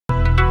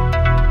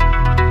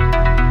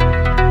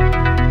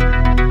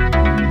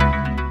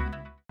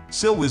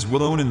Salewa is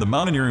well known in the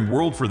mountaineering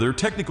world for their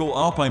technical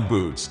alpine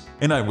boots,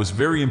 and I was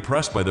very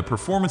impressed by the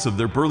performance of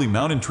their burly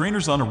mountain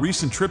trainers on a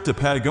recent trip to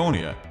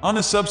Patagonia. On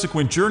a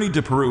subsequent journey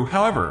to Peru,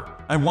 however,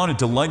 I wanted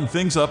to lighten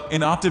things up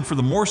and opted for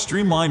the more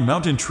streamlined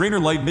mountain trainer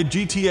Lite Mid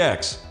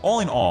GTX. All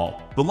in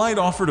all, the Lite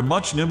offered a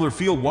much nimbler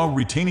feel while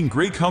retaining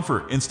great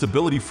comfort and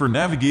stability for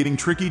navigating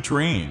tricky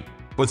terrain.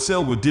 But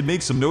Salewa did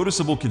make some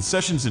noticeable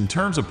concessions in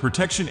terms of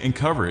protection and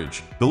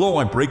coverage. Below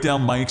I break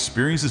down my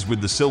experiences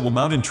with the Salewa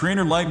Mountain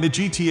Trainer Lite Mid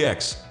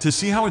GTX. To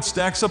see how it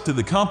stacks up to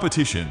the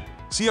competition,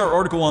 see our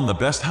article on the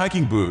best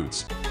hiking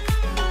boots.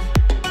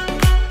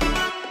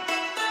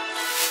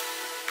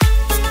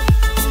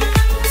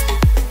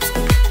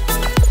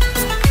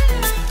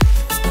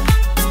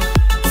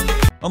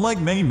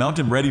 Unlike many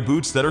mountain-ready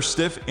boots that are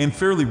stiff and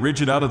fairly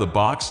rigid out of the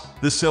box,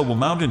 the Salewa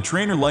Mountain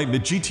Trainer Lite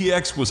Mid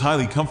GTX was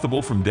highly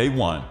comfortable from day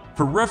one.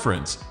 For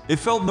reference, it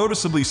felt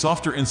noticeably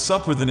softer and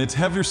suppler than its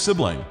heavier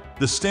sibling,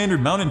 the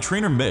standard Mountain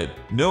Trainer Mid.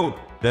 Note,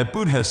 that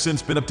boot has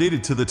since been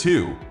updated to the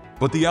 2,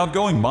 but the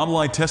outgoing model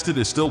I tested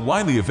is still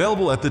widely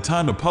available at the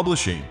time of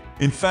publishing.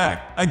 In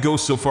fact, I'd go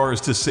so far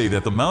as to say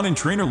that the Mountain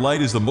Trainer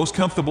Lite is the most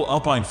comfortable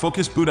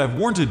alpine-focused boot I've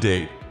worn to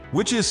date,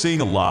 which is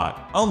saying a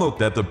lot. I'll note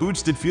that the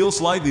boots did feel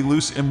slightly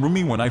loose and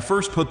roomy when I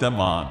first put them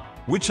on,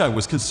 which I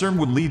was concerned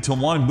would lead to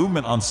unwanted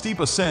movement on steep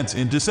ascents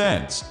and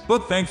descents.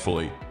 But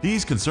thankfully,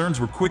 these concerns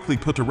were quickly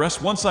put to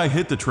rest once I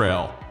hit the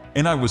trail,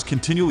 and I was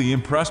continually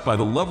impressed by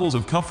the levels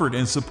of comfort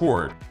and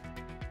support.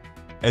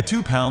 At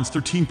 2 pounds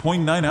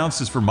 13.9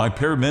 ounces for my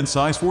pair of men's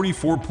size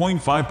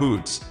 44.5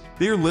 boots,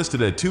 they are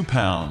listed at 2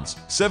 pounds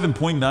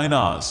 7.9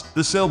 oz.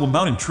 The Salewa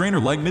Mountain Trainer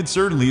Lite Mid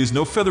certainly is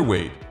no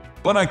featherweight,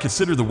 but I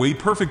consider the weight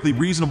perfectly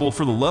reasonable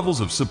for the levels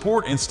of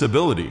support and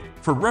stability.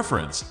 For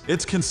reference,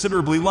 it's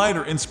considerably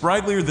lighter and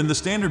sprightlier than the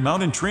standard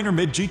Mountain Trainer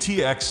Mid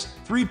GTX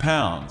 3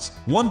 pounds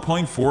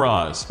 1.4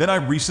 oz that I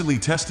recently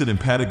tested in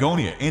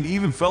Patagonia, and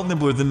even felt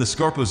nimbler than the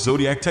Scarpa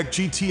Zodiac Tech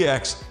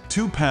GTX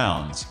 2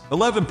 pounds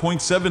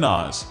 11.7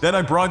 oz that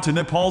I brought to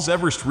Nepal's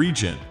Everest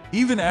region.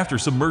 Even after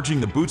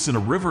submerging the boots in a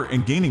river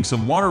and gaining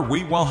some water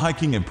weight while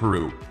hiking in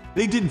Peru,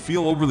 they didn't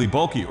feel overly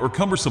bulky or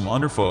cumbersome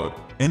underfoot,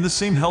 and the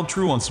same held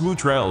true on smooth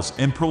trails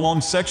and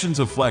prolonged sections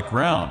of flat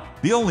ground.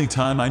 The only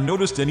time I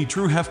noticed any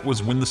true heft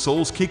was when the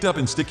soles caked up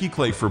in sticky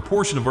clay for a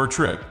portion of our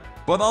trip,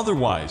 but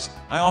otherwise,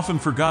 I often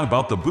forgot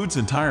about the boots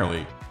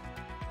entirely.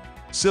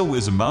 Salewa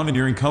is a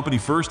mountaineering company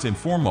first and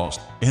foremost,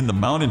 and the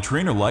Mountain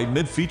Trainer Lite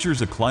Mid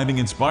features a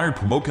climbing-inspired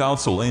Pomoka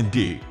outsole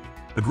and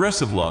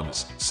aggressive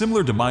lugs.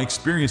 Similar to my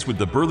experience with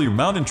the burlier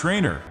Mountain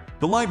Trainer,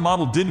 the Lite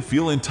model didn't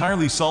feel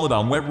entirely solid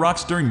on wet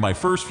rocks during my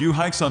first few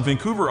hikes on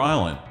Vancouver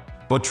Island,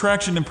 but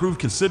traction improved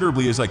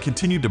considerably as I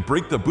continued to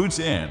break the boots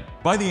in.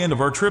 By the end of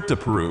our trip to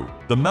Peru,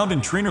 the Mountain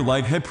Trainer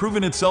Lite had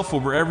proven itself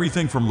over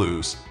everything from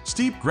loose,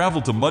 steep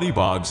gravel to muddy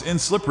bogs and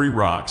slippery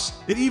rocks.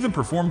 It even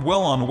performed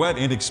well on a wet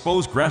and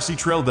exposed grassy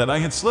trail that I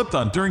had slipped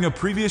on during a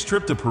previous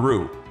trip to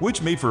Peru,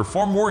 which made for a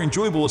far more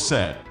enjoyable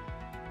ascent.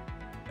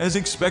 As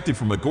expected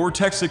from a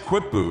Gore-Tex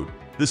equipped boot,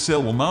 the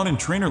Salewa Mountain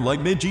Trainer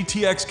Lite Mid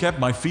GTX kept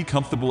my feet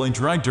comfortable and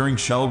dry during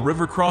shallow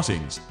river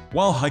crossings,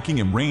 while hiking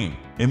in rain,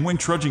 and when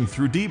trudging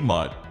through deep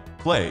mud,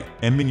 clay,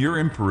 and manure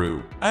in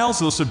Peru. I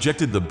also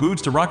subjected the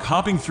boots to rock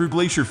hopping through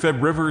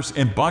glacier-fed rivers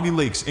and boggy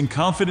lakes and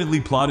confidently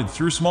plodded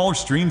through smaller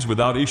streams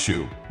without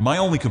issue. My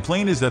only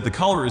complaint is that the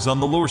collar is on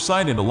the lower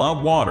side and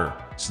allowed water,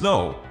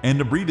 snow, and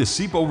debris to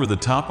seep over the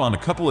top on a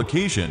couple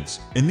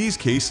occasions. In these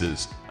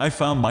cases, I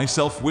found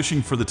myself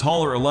wishing for the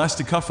taller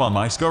elastic cuff on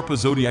my Scarpa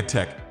Zodiac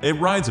Tech. It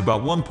rides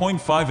about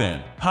 1.5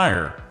 in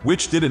higher,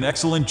 which did an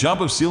excellent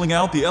job of sealing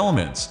out the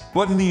elements.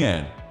 But in the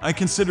end, I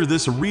consider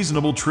this a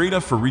reasonable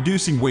trade-off for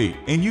reducing weight,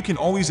 and you can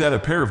always add a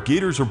pair of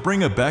gaiters or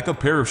bring a backup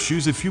pair of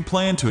shoes if you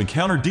plan to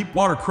encounter deep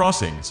water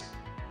crossings.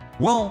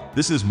 Well,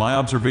 this is my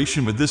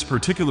observation with this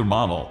particular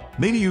model.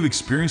 Maybe you've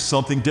experienced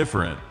something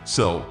different,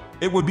 so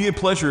it would be a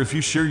pleasure if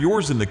you share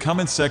yours in the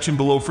comments section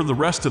below for the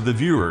rest of the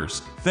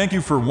viewers. Thank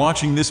you for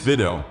watching this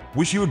video.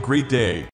 Wish you a great day.